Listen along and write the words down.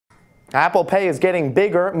Apple Pay is getting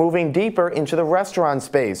bigger, moving deeper into the restaurant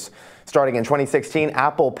space. Starting in 2016,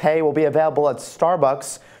 Apple Pay will be available at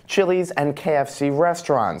Starbucks, Chili's, and KFC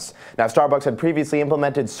restaurants. Now, Starbucks had previously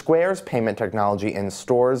implemented Square's payment technology in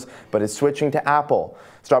stores, but is switching to Apple.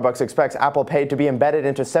 Starbucks expects Apple Pay to be embedded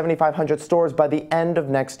into 7,500 stores by the end of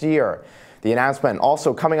next year. The announcement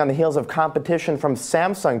also coming on the heels of competition from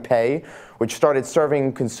Samsung Pay, which started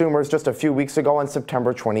serving consumers just a few weeks ago on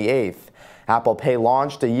September 28th. Apple Pay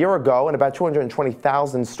launched a year ago in about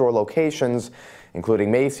 220,000 store locations,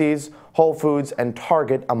 including Macy's, Whole Foods, and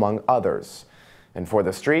Target, among others. And for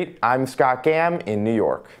The Street, I'm Scott Gamm in New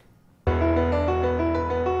York.